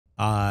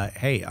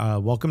Hey,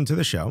 welcome to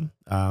the show.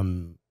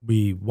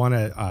 We want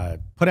to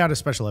put out a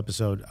special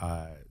episode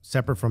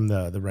separate from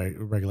the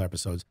regular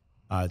episodes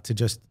to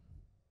just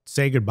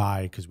say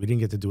goodbye, because we didn't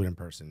get to do it in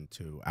person,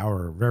 to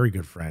our very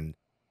good friend,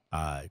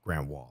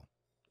 Grant Wahl.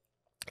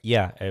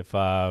 Yeah, if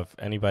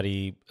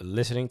anybody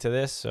listening to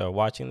this or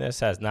watching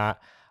this has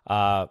not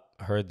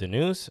heard the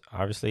news,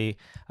 obviously,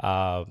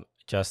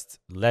 just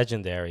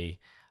legendary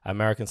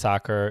American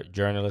soccer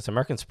journalist,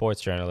 American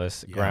sports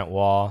journalist, Yeah. Grant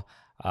Wahl,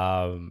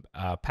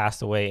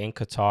 passed away in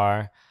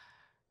Qatar.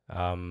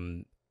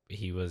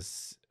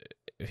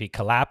 He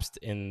collapsed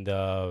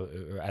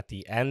at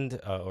the end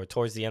or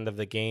towards the end of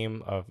the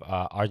game of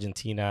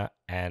Argentina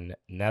and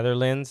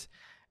Netherlands,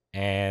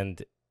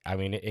 and I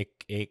mean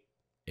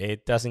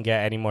it doesn't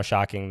get any more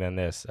shocking than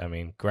this. I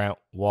mean, Grant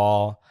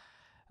Wahl.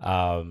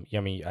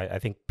 I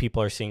think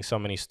people are seeing so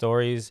many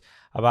stories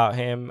about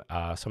him,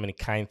 so many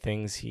kind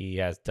things he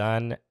has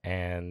done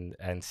and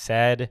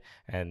said,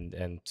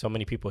 and so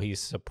many people he's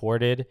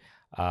supported.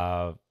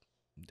 In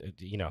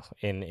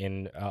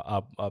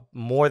a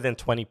more than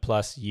 20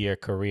 plus year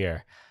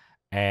career,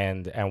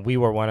 and we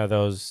were one of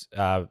those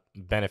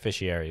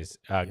beneficiaries.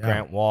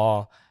 Grant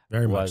Wahl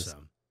Very much was so.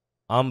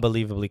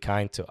 unbelievably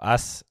kind to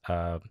us.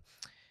 I'm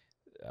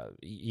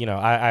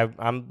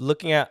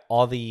looking at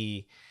all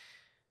the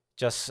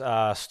just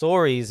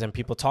stories and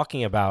people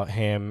talking about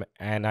him,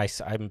 and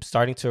I'm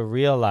starting to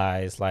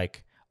realize,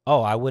 like,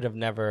 oh, I would have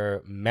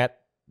never met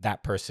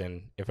that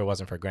person if it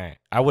wasn't for Grant.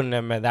 I wouldn't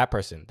have met that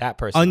person.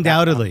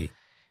 Undoubtedly.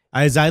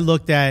 As I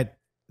looked at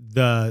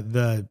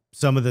the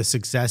some of the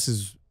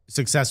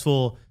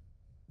successful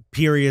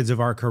periods of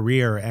our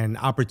career and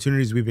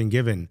opportunities we've been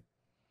given,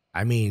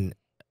 I mean,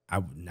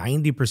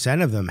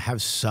 90% of them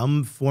have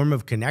some form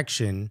of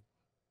connection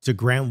to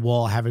Grant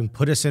Wahl having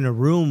put us in a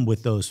room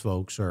with those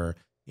folks or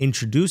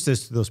introduced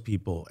us to those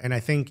people. And I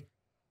think,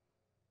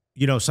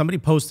 somebody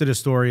posted a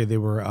story. They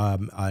were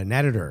an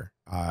editor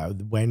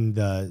when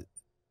the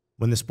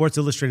Sports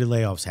Illustrated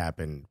layoffs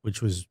happened,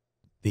 which was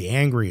the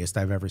angriest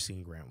I've ever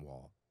seen Grant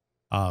Wahl.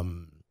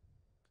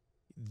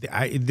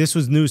 This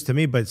was news to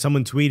me, but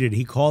someone tweeted,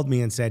 he called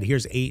me and said,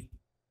 here's 8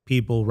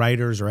 people,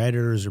 writers or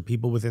editors or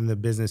people within the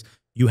business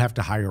you have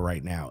to hire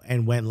right now,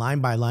 and went line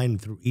by line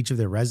through each of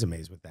their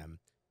resumes with them.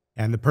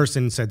 And the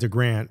person said to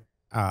Grant,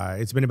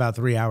 it's been about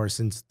 3 hours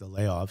since the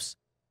layoffs.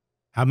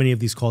 How many of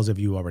these calls have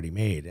you already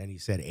made? And he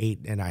said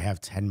 8, and I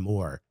have 10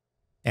 more.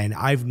 And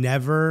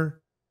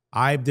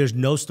there's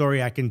no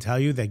story I can tell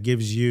you that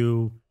gives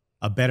you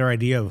a better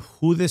idea of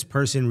who this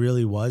person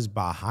really was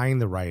behind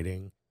the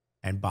writing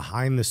and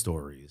behind the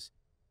stories.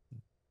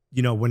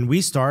 When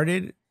we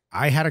started,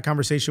 I had a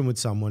conversation with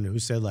someone who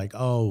said, like,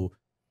 oh,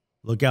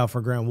 look out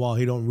for Grant Wahl.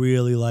 He don't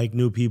really like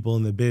new people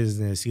in the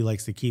business. He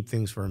likes to keep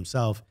things for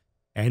himself.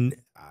 And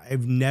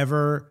I've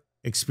never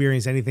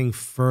experienced anything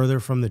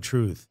further from the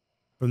truth.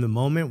 From the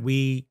moment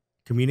we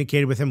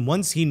communicated with him,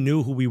 once he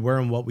knew who we were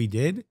and what we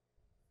did,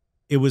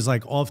 it was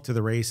like off to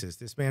the races.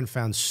 This man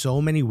found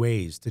so many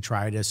ways to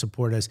try to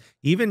support us.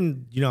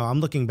 Even, I'm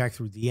looking back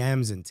through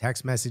DMs and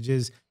text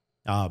messages.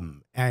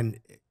 And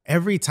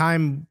every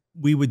time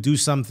we would do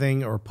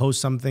something or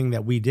post something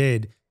that we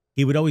did,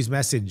 he would always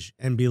message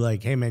and be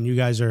like, hey man, you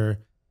guys are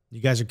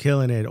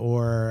killing it,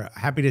 or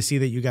happy to see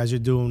that you guys are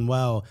doing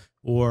well.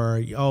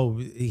 Or, oh,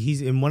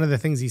 he's in one of the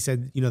things he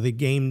said, the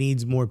game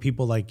needs more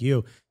people like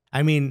you.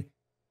 I mean,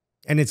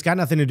 and it's got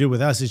nothing to do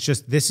with us. It's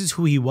just, this is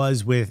who he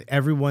was with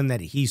everyone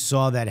that he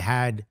saw that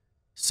had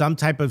some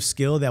type of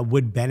skill that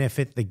would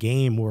benefit the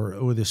game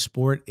or the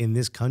sport in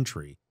this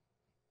country.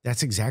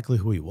 That's exactly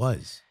who he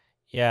was.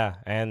 Yeah.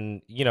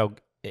 And,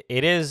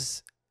 it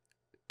is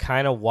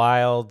kind of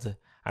wild.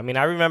 I mean,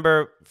 I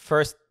remember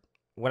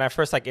when I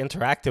first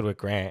interacted with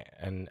Grant,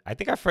 and I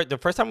think the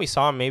first time we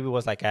saw him maybe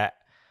was like at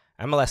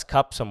MLS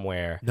Cup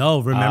somewhere. No,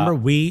 remember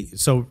we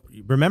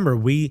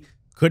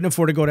couldn't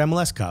afford to go to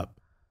MLS Cup.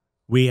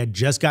 We had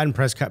just gotten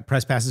press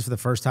passes for the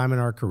first time in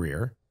our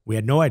career. We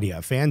had no idea.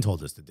 A fan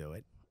told us to do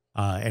it.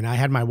 And I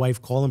had my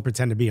wife call and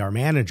pretend to be our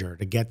manager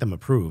to get them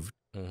approved.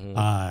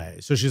 Mm-hmm.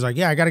 So she's like,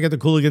 yeah, I got to get the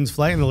Cooligans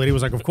flight. And the lady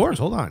was like, of course,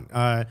 hold on.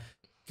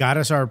 Got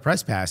us our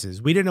press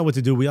passes. We didn't know what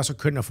to do. We also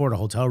couldn't afford a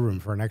hotel room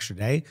for an extra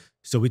day.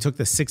 So we took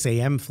the 6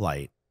 a.m.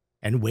 flight,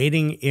 and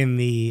waiting in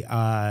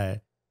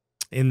the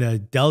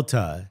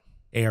Delta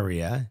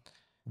area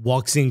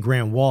walks in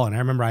Grant Wahl. And I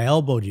remember I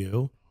elbowed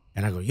you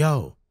and I go,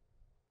 yo,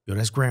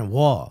 that's Grant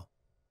Wahl.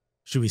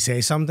 Should we say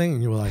something?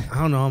 And you were like,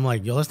 I don't know. I'm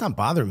like, yo, let's not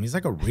bother him. He's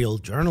like a real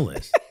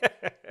journalist.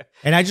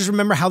 And I just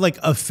remember how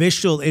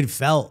official it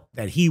felt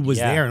that he was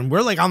there. And we're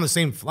on the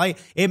same flight.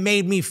 It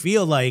made me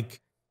feel like,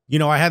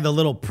 I had the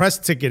little press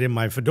ticket in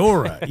my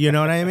fedora. You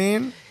know what I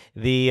mean?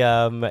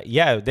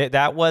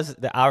 That was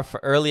our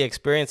early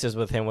experiences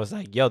with him was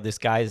like, yo, this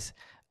guy's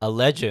a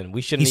legend.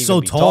 We shouldn't he's even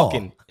so be tall.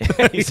 Talking.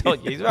 He's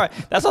right.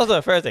 That's also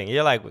the first thing.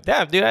 You're like,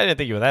 damn, dude, I didn't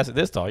think you were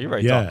this tall. You're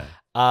very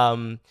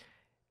tall.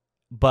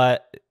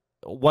 But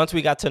once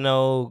we got to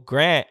know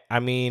Grant, I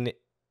mean,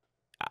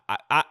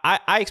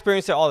 I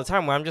experience it all the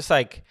time where I'm just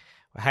like,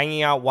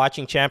 hanging out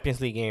watching Champions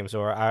League games,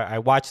 or I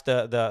watched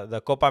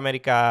the Copa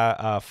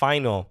America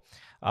final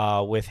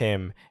with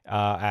him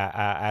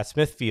at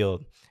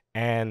Smithfield,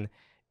 and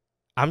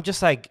I'm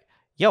just like,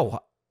 yo,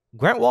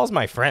 Grant Wall's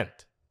my friend.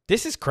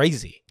 This is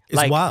crazy. It's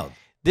like, wild.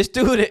 This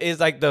dude is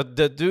like the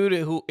dude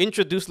who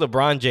introduced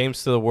LeBron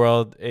James to the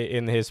world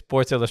in his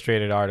Sports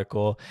Illustrated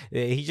article.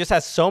 He just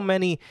has so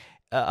many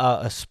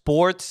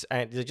sports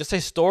and just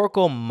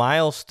historical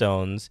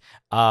milestones,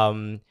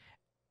 and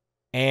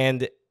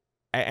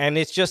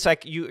it's just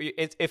like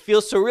it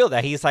feels surreal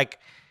that he's like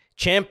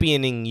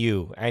championing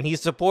you and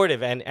he's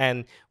supportive,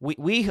 and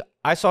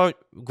I saw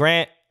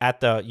Grant at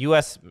the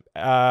U.S.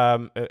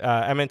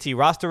 MNT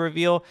roster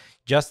reveal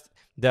just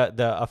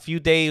a few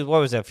days. What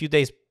was it? A few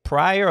days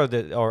prior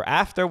or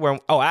after when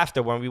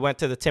we went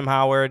to the Tim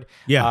Howard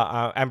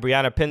and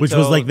Brianna Pinto, which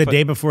was like the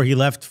day before he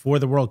left for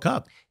the World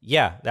Cup.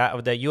 Yeah,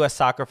 that the U.S.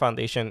 Soccer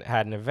Foundation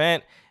had an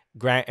event.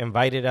 Grant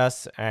invited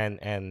us,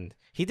 and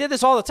he did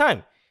this all the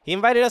time. He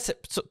invited us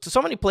to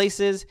so many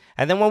places,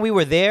 and then when we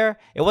were there,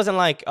 it wasn't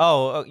like,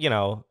 oh,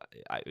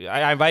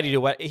 I invited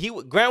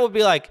you. Grant would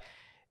be like,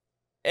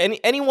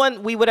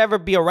 anyone we would ever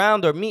be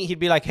around or meet, he'd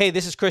be like, hey,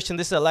 this is Christian,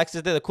 this is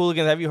Alexis, they're the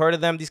Cooligans. Have you heard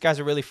of them? These guys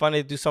are really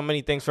funny. They do so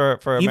many things for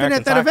American even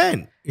at that soccer.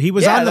 event. He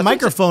was on the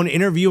microphone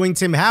interviewing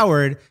Tim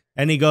Howard,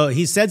 and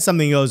he said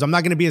something. He goes, I'm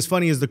not going to be as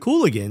funny as the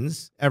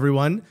Cooligans,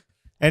 everyone.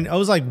 And I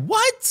was like,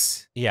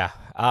 what? Yeah.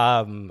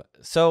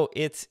 So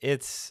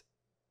it's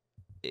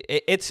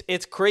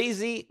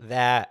crazy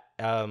that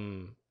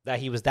that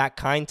he was that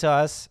kind to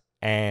us,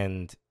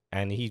 and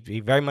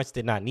he very much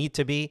did not need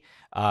to be.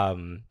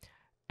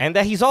 And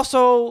that he's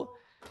also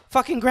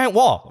fucking Grant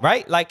Wahl,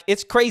 right? Like,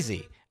 it's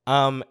crazy.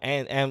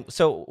 And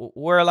so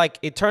we're like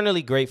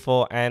eternally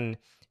grateful. And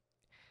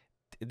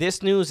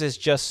this news is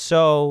just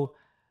so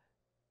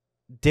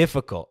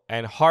difficult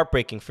and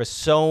heartbreaking for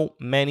so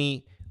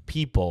many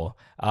people.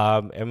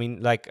 I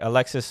mean, like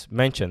Alexis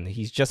mentioned,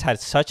 he's just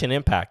had such an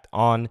impact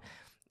on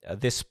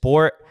this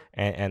sport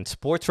and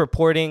sports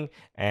reporting.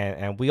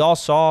 And we all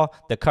saw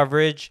the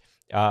coverage.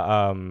 He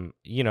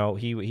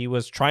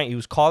was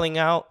calling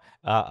out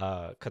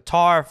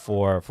Qatar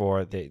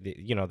for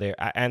their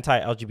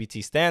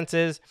anti-LGBT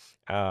stances,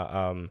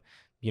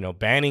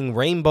 banning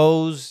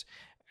rainbows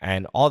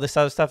and all this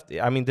other stuff.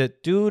 I mean, the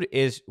dude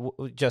is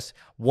just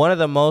one of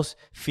the most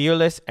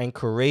fearless and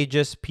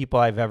courageous people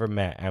I've ever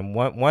met. And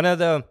one of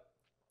the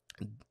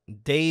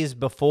days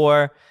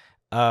before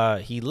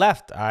he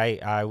left,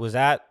 I was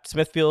at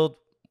Smithfield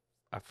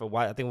for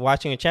I think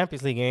watching a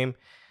Champions League game,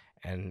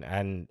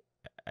 and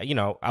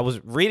I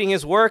was reading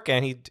his work,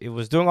 and he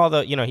was doing all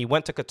the, he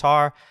went to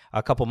Qatar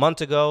a couple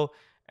months ago,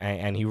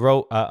 and he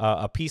wrote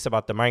a piece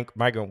about the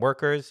migrant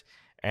workers.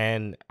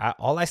 And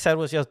all I said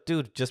was,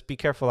 dude, just be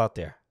careful out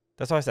there.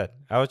 That's all I said.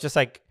 I was just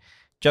like,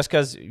 just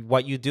because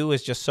what you do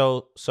is just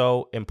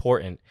so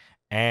important.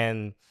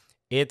 And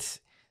it's,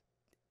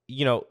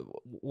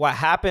 what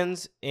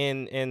happens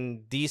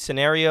in these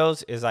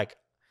scenarios is like,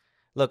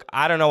 look,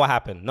 I don't know what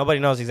happened. Nobody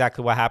knows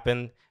exactly what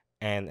happened.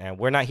 And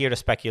we're not here to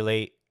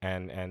speculate.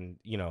 And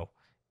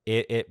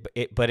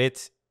but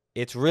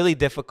it's really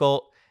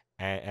difficult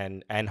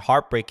and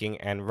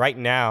heartbreaking. And right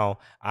now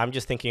I'm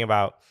just thinking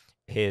about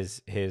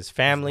his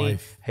family,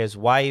 his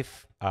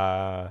wife,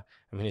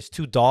 his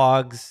two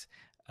dogs,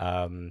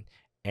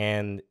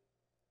 and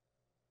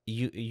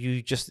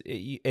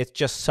it's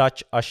just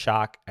such a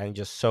shock and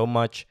just so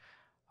much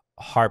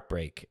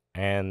heartbreak.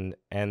 And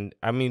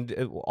I mean,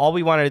 all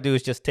we wanted to do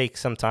is just take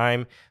some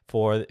time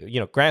for,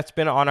 Grant's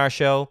been on our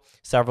show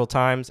several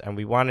times, and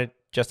we wanted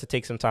just to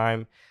take some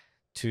time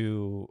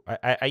to,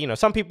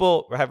 some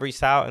people have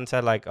reached out and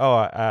said like,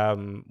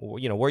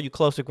 were you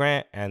close to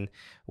Grant? And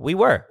we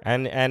were,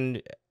 and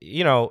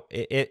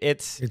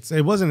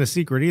it wasn't a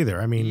secret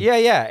either. I mean,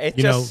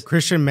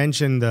 Christian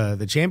mentioned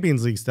the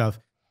Champions League stuff.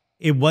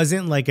 It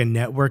wasn't like a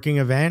networking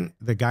event.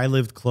 The guy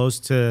lived close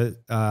to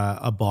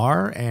a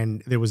bar,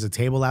 and there was a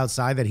table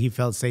outside that he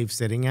felt safe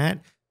sitting at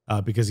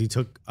because he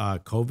took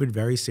COVID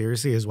very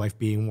seriously. His wife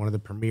being one of the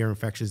premier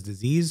infectious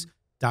disease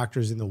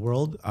doctors in the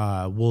world,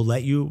 will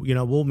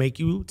make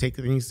you take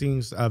these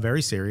things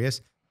very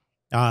serious.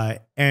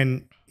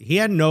 And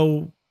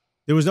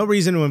there was no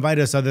reason to invite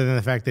us other than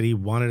the fact that he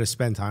wanted to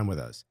spend time with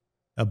us.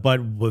 But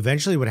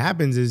eventually what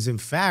happens is, in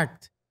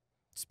fact,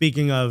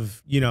 speaking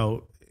of,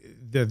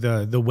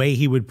 the way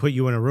he would put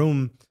you in a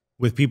room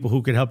with people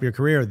who could help your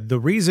career,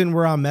 the reason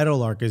we're on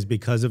Meadowlark is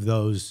because of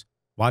those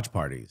watch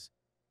parties.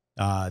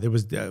 There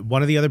was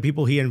one of the other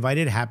people he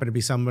invited happened to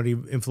be somebody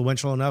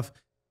influential enough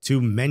to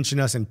mention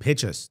us and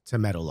pitch us to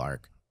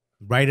Meadowlark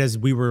right as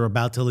we were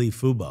about to leave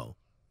Fubo.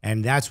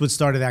 And that's what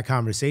started that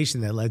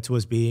conversation that led to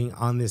us being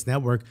on this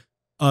network,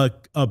 a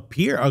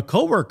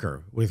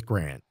coworker with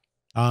Grant.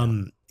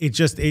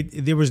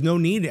 There was no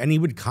need, and he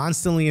would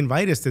constantly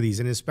invite us to these.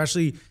 And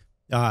especially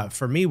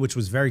for me, which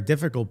was very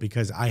difficult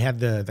because I had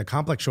the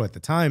Complex show at the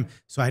time,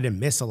 so I had to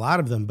miss a lot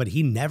of them, but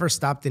he never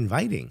stopped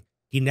inviting.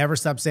 He never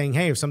stopped saying,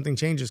 hey, if something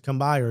changes, come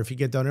by, or if you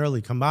get done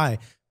early, come by.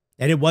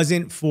 And it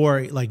wasn't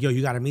for like, yo,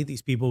 you got to meet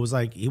these people. It was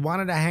like he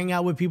wanted to hang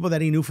out with people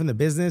that he knew from the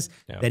business,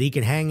 that he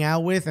could hang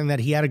out with and that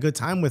he had a good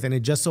time with. And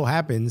it just so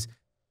happens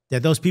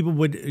that those people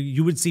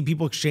you would see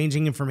people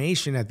exchanging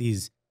information at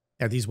these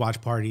watch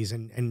parties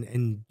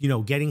and you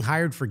know, getting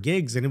hired for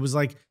gigs. And it was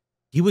like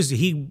he was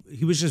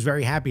just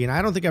very happy. And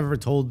I don't think I've ever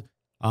told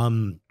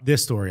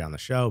this story on the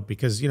show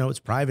because, you know, it's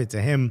private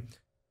to him.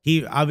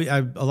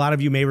 A lot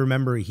of you may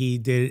remember he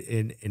did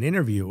an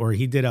interview, or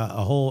he did a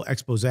whole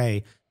expose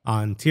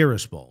on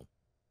Tiraspol,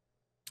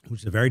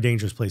 which is a very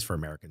dangerous place for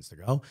Americans to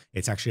go.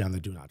 It's actually on the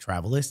do not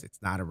travel list.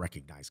 It's not a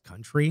recognized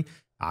country.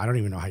 I don't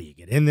even know how you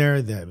get in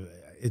there.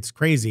 It's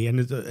crazy.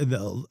 And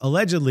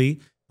allegedly,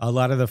 a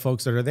lot of the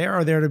folks that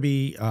are there to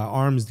be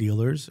arms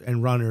dealers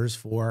and runners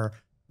for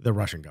the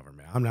Russian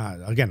government. I'm not,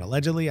 again,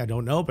 allegedly, I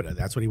don't know, but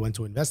that's what he went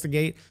to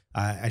investigate.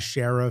 As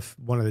sheriff,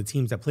 one of the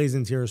teams that plays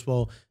in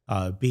Tiraspol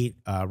beat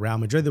Real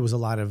Madrid. There was a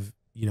lot of,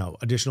 you know,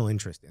 additional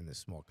interest in this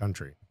small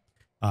country.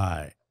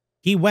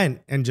 He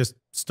went and just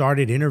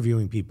started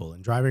interviewing people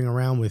and driving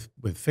around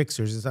with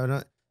fixers. And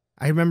so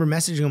I remember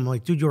messaging him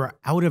like, dude, you're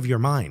out of your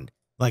mind.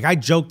 Like, I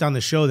joked on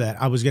the show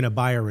that I was going to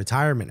buy a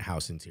retirement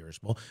house in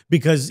Tiraspol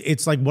because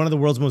it's like one of the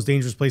world's most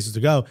dangerous places to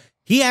go.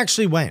 He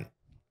actually went.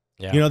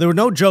 Yeah. You know, there were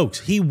no jokes.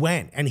 He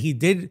went and he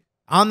did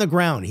on the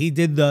ground. He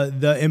did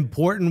the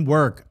important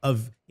work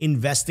of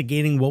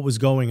investigating what was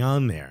going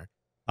on there.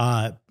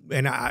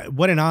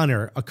 What an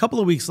honor. A couple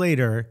of weeks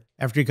later,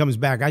 after he comes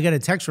back, I get a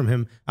text from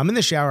him. I'm in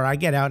the shower. I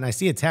get out and I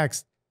see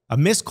a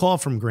missed call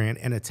from Grant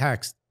and a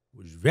text,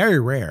 which is very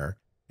rare.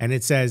 And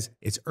it says,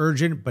 it's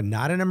urgent, but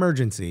not an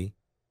emergency.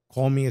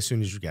 Call me as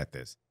soon as you get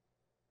this.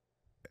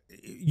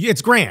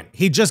 It's Grant.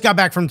 He just got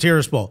back from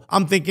Tiraspol.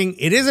 I'm thinking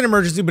it is an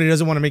emergency, but he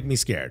doesn't want to make me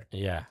scared.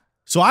 Yeah.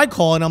 So I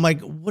call and I'm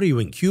like, what are you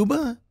in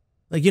Cuba?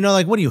 Like, you know,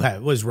 like, what do you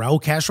have? Was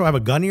Raul Castro have a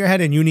gun in your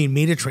head and you need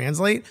me to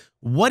translate?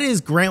 What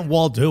is Grant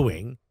Wahl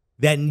doing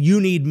that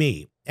you need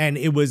me? And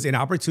it was an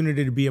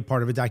opportunity to be a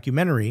part of a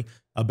documentary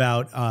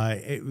about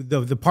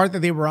the part that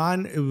they were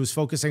on. It was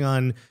focusing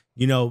on,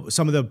 you know,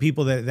 some of the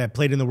people that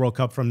played in the World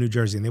Cup from New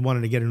Jersey, and they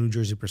wanted to get a New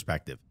Jersey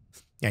perspective.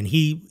 And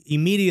he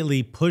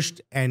immediately pushed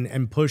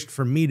and pushed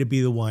for me to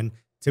be the one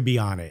to be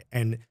on it.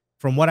 And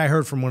from what I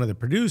heard from one of the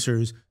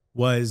producers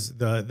was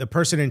the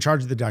person in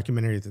charge of the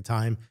documentary at the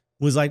time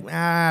was like,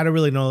 I don't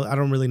really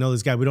know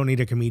this guy. We don't need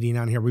a comedian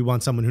on here. We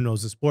want someone who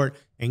knows the sport.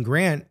 And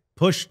Grant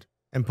pushed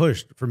and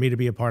pushed for me to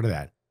be a part of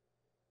that.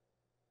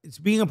 It's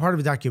being a part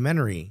of a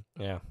documentary.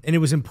 Yeah. And it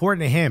was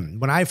important to him.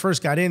 When I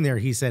first got in there,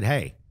 he said,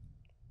 hey,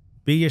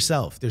 be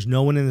yourself. There's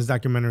no one in this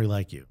documentary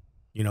like you.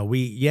 You know,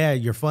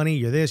 you're funny,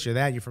 you're this, you're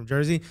that, you're from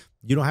Jersey.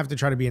 You don't have to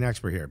try to be an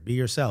expert here. Be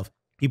yourself.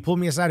 He pulled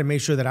me aside and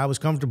made sure that I was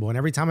comfortable. And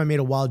every time I made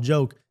a wild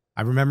joke,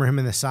 I remember him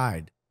in the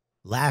side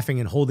laughing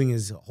and holding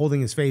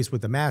his face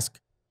with the mask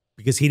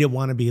because he didn't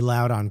want to be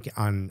loud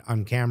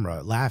on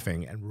camera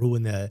laughing and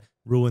ruin the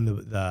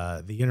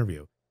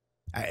interview.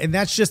 And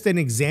that's just an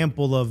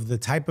example of the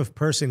type of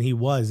person he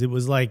was. It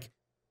was like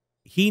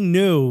he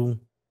knew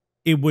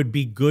it would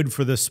be good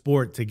for the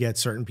sport to get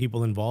certain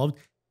people involved,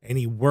 and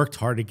he worked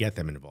hard to get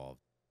them involved.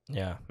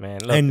 Yeah,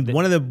 man. Look, and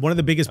one of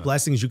the biggest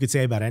blessings you could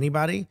say about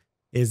anybody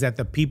is that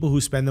the people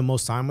who spend the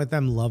most time with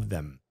them love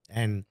them.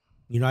 And,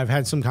 you know, I've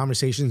had some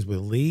conversations with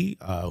Lee,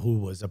 who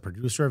was a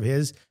producer of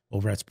his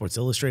over at Sports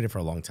Illustrated for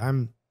a long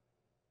time,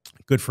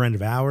 a good friend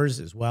of ours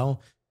as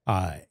well.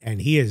 And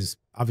he is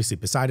obviously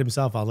beside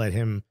himself. I'll let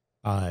him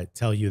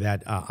tell you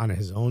that on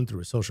his own through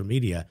his social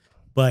media.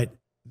 But,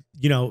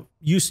 you know,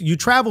 you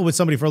travel with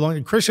somebody for a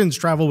long. Christian's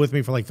traveled with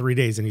me for like 3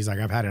 days, and he's like,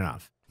 I've had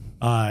enough.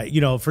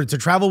 You know, to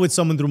travel with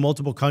someone through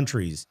multiple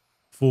countries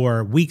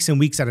for weeks and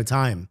weeks at a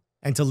time,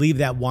 and to leave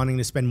that wanting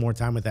to spend more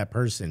time with that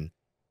person,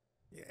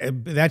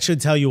 that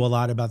should tell you a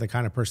lot about the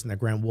kind of person that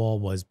Grant Wahl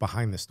was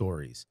behind the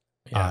stories.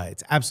 Yeah.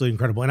 It's absolutely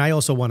incredible. And I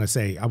also want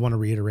to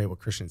reiterate what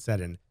Christian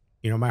said. And,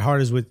 you know, my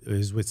heart is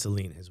with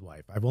Celine, his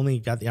wife. I've only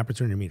got the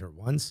opportunity to meet her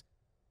once,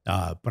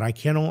 but I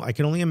can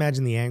only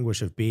imagine the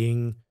anguish of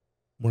being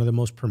one of the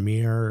most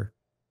premier,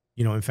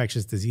 you know,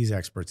 infectious disease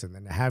experts, and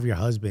then to have your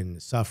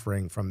husband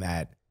suffering from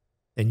that,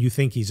 and you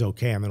think he's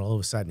okay, and then all of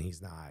a sudden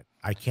he's not.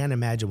 I can't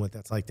imagine what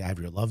that's like to have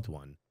your loved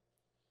one,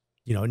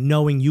 you know,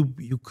 knowing you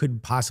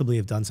could possibly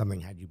have done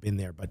something had you been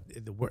there, but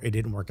it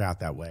didn't work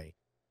out that way.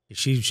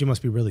 She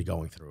must be really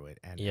going through it,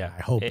 and yeah,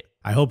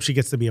 I hope she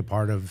gets to be a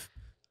part of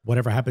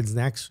whatever happens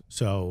next,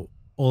 so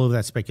all of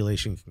that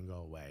speculation can go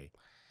away,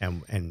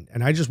 and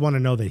I just want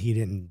to know that he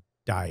didn't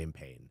die in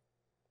pain,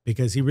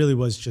 because he really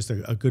was just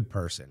a good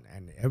person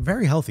and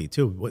very healthy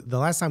too. The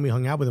last time we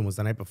hung out with him was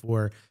the night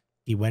before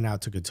he went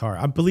out to Qatar.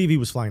 I believe he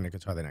was flying to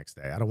Qatar the next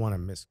day. I don't want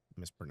to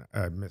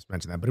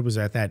mismention that, but it was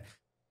at that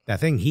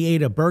thing. He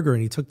ate a burger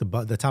and he took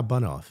the top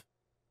bun off.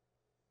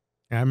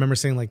 And I remember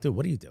saying, like, dude,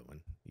 what are you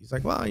doing? He's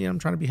like, well, you know, I'm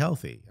trying to be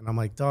healthy. And I'm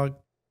like, dog,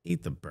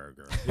 eat the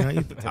burger. You know,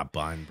 eat the top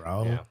bun,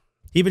 bro. Yeah.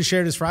 He even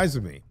shared his fries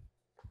with me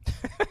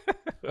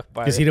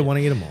because he didn't want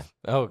to eat them all.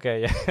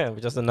 Okay, yeah,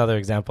 just another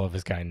example of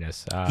his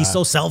kindness. He's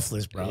so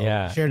selfless, bro.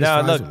 Yeah, shared his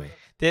fries with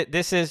me.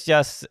 This is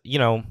just, you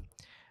know,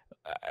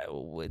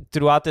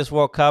 throughout this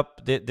World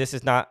Cup, this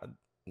is not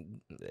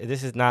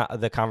this is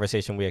not the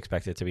conversation we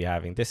expected to be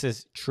having. This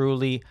is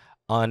truly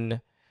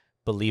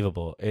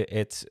unbelievable.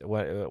 It's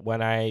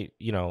when I,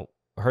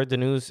 heard the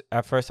news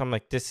at first, I'm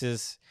like,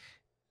 this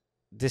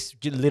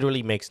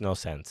literally makes no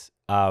sense.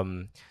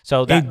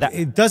 So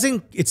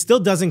it still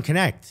doesn't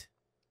connect.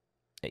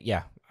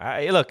 Yeah.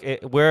 Look,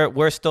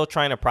 we're still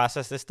trying to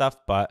process this stuff,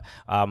 but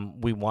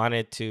we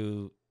wanted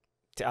to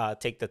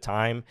take the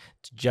time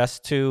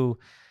to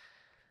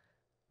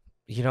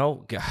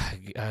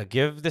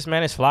give this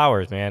man his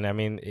flowers, man. I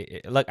mean,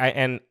 look,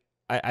 I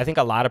think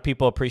a lot of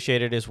people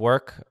appreciated his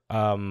work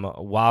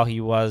while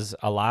he was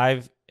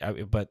alive.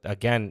 But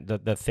again,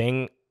 the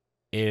thing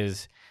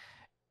is,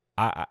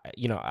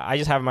 I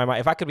just have in my mind,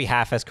 if I could be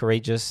half as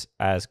courageous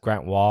as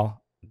Grant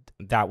Wahl,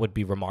 that would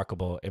be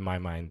remarkable in my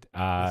mind.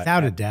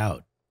 Without a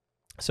doubt.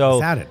 So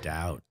without a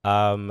doubt.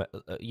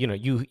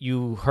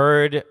 You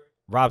heard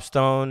Rob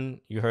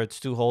Stone, you heard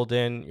Stu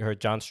Holden, you heard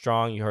John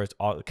Strong, you heard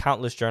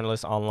countless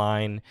journalists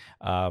online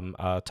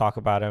talk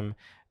about him.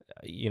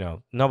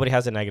 Nobody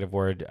has a negative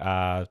word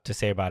to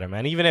say about him.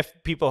 And even if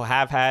people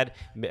have had,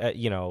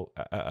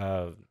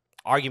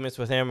 arguments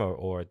with him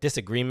or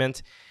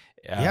disagreement,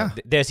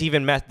 there's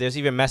even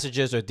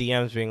messages or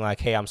DMs being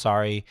like, "Hey, I'm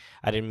sorry,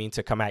 I didn't mean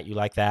to come at you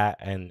like that,"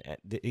 and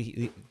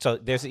so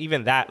there's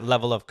even that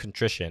level of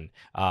contrition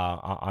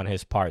on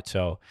his part.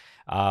 So,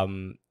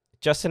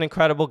 just an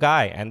incredible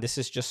guy, and this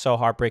is just so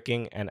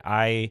heartbreaking. And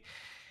I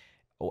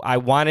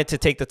wanted to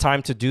take the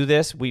time to do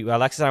this.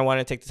 Alexis and I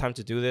wanted to take the time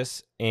to do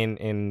this and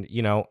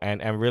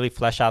really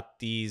flesh out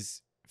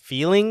these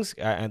feelings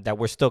that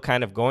we're still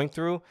kind of going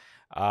through.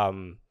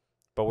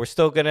 But we're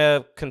still going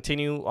to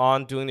continue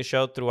on doing the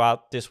show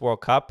throughout this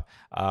World Cup.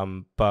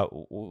 But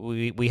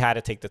we had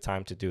to take the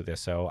time to do this.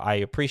 So I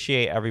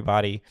appreciate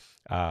everybody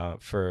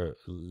for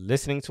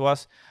listening to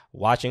us,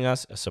 watching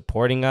us,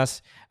 supporting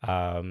us.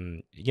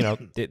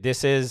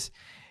 This is,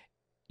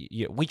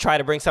 we try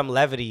to bring some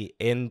levity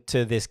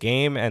into this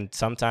game. And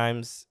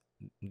sometimes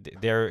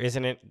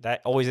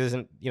that always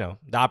isn't, the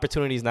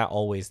opportunity is not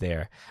always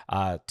there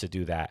to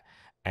do that.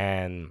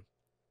 And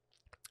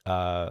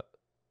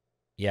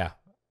yeah.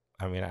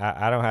 I mean,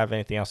 I don't have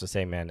anything else to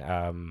say, man.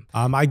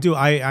 I do.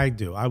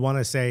 I want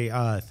to say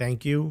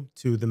thank you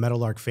to the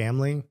Meadowlark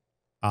family,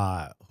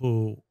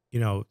 who,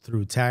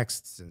 through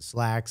texts and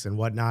Slacks and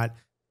whatnot,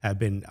 have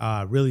been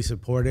really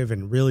supportive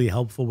and really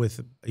helpful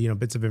with,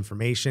 bits of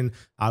information.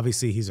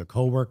 Obviously, he's a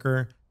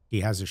coworker.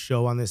 He has a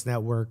show on this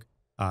network.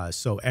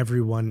 So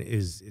everyone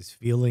is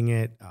feeling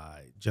it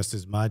just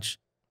as much.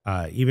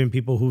 Even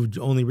people who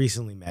only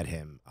recently met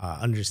him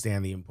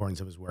understand the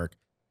importance of his work.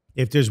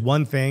 If there's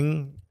one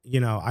thing,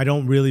 I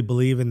don't really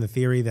believe in the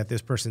theory that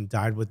this person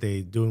died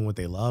doing what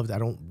they loved. I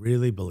don't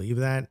really believe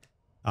that.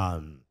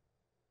 And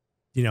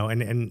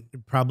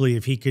probably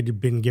if he could have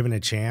been given a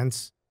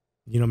chance,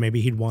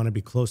 maybe he'd want to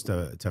be close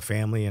to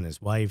family and his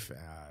wife.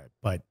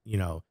 But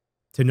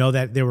to know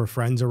that there were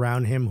friends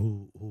around him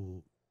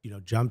who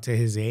jumped to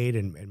his aid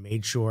and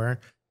made sure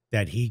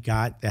that he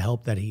got the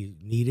help that he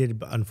needed,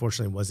 but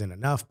unfortunately wasn't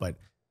enough. But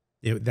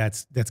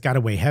that's got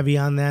to weigh heavy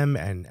on them.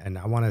 And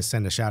I want to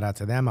send a shout out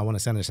to them. I want to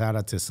send a shout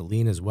out to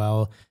Celine as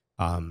well.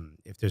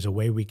 If there's a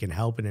way we can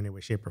help in any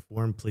way, shape, or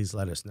form, please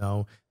let us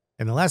know.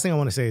 And the last thing I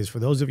want to say is for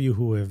those of you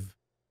who have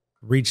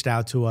reached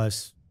out to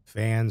us,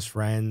 fans,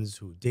 friends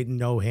who didn't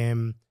know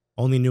him,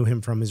 only knew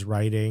him from his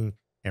writing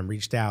and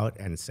reached out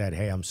and said,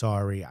 "Hey, I'm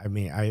sorry." I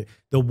mean,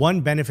 the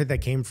one benefit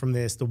that came from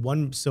this, the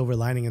one silver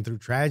lining, and through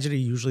tragedy,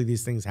 usually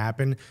these things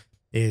happen,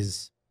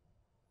 is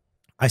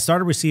I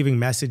started receiving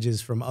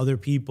messages from other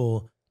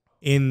people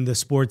in the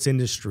sports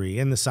industry,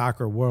 in the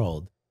soccer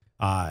world.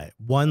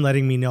 One,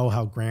 letting me know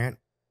how Grant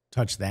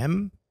touched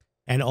them,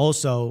 and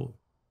also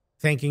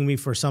thanking me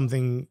for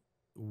something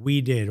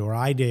we did or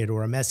I did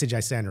or a message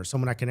I sent or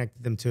someone I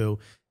connected them to.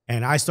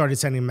 And I started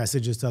sending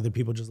messages to other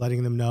people, just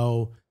letting them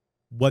know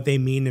what they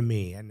mean to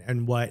me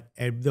and what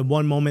at the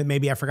one moment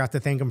maybe I forgot to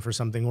thank them for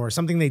something or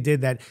something they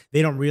did that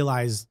they don't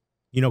realize,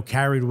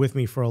 carried with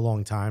me for a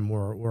long time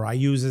or I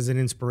use as an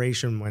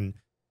inspiration when,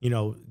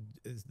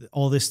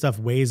 all this stuff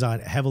weighs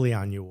heavily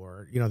on you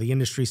or, the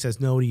industry says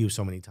no to you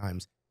so many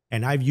times.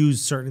 And I've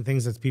used certain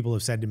things that people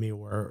have said to me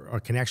or a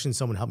connection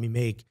someone helped me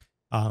make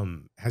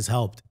has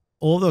helped.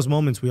 All those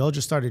moments, we all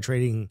just started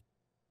trading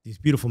these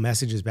beautiful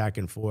messages back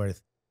and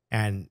forth.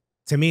 And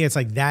to me, it's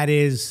like that.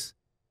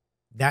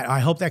 I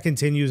hope that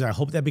continues. I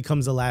hope that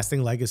becomes a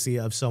lasting legacy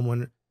of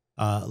someone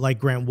like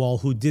Grant Wahl,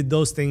 who did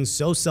those things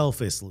so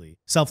selflessly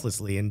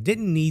and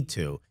didn't need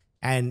to.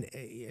 And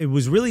it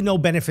was really no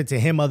benefit to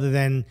him other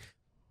than,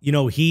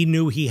 he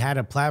knew he had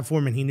a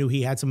platform and he knew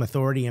he had some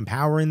authority and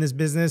power in this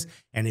business.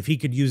 And if he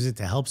could use it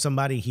to help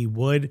somebody, he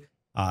would,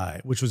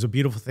 which was a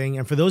beautiful thing.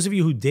 And for those of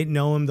you who didn't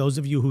know him, those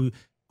of you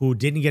who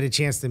didn't get a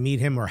chance to meet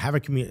him or have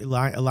a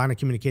line of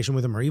communication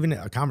with him or even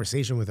a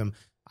conversation with him,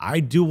 I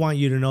do want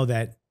you to know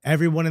that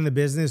everyone in the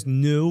business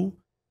knew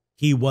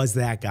he was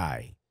that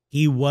guy.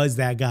 He was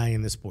that guy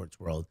in the sports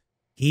world.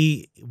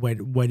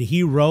 When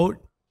he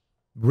wrote,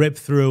 ripped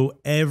through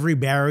every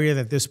barrier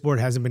that this sport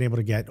hasn't been able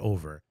to get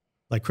over.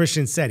 Like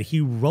Christian said, he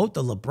wrote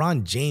the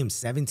LeBron James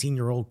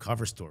 17-year-old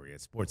cover story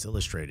at Sports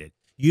Illustrated.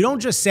 You don't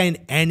just send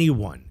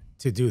anyone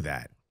to do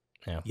that.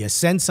 Yeah. You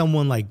send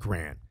someone like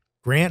Grant.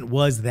 Grant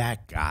was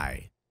that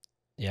guy.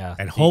 Yeah.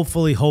 And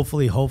hopefully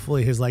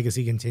his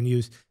legacy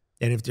continues.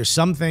 And if there's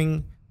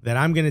something that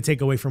I'm going to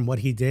take away from what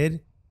he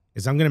did,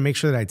 is I'm going to make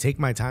sure that I take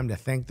my time to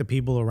thank the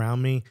people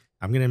around me.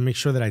 I'm going to make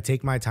sure that I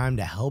take my time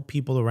to help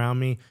people around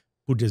me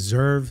who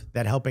deserve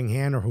that helping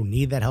hand or who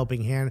need that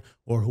helping hand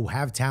or who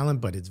have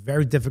talent, but it's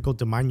very difficult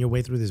to mind your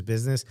way through this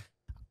business.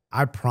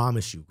 I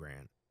promise you,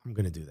 Grant, I'm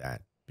going to do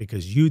that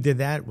because you did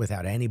that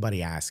without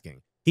anybody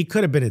asking. He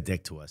could have been a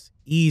dick to us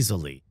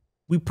easily.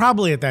 We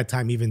probably at that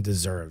time even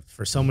deserved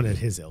for someone at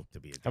his ilk to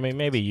be a dick. I mean,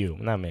 maybe you,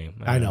 not me.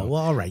 I know.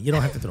 Well, all right. You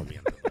don't have to throw me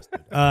under the bus,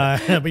 dude.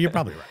 But you're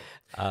probably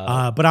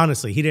right. But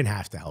honestly, he didn't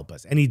have to help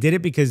us. And he did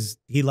it because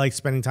he liked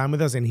spending time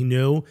with us and he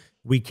knew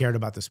we cared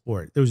about the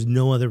sport. There was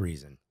no other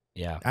reason.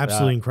 Yeah.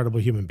 Absolutely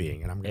incredible human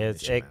being. And I'm going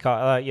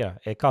to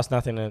it costs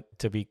nothing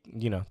to be,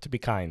 to be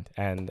kind.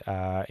 And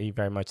he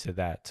very much did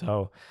that.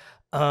 So,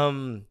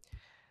 all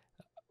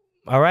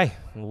right,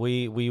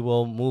 we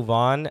will move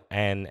on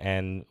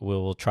and we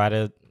will try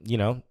to,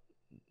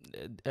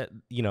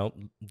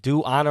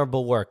 do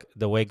honorable work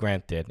the way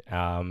Grant did.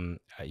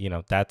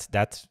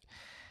 That's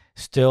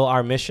still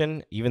our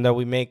mission, even though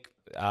we make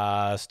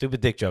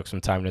stupid dick jokes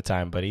from time to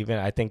time. But even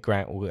I think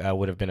Grant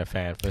would have been a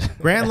fan.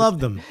 Grant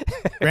loved them.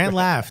 Grant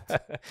laughed.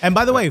 And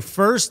by the way,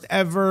 first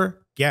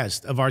ever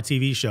guest of our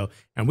TV show,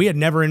 and we had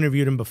never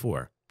interviewed him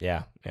before.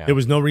 Yeah. There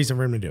was no reason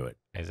for him to do it.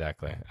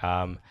 Exactly.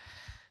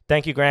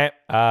 Thank you, Grant.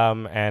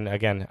 And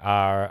again,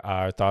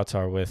 our thoughts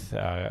are with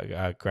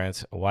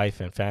Grant's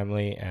wife and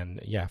family. And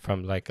yeah,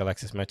 from like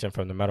Alexis mentioned,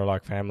 from the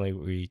Meadowlark family,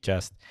 we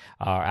just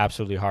are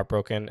absolutely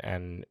heartbroken.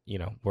 And,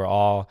 we're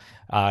all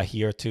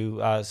here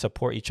to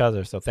support each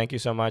other. So thank you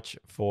so much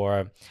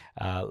for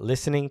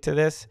listening to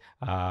this.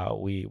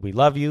 We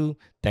love you.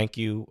 Thank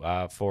you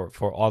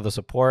for all the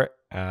support.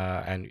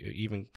 And even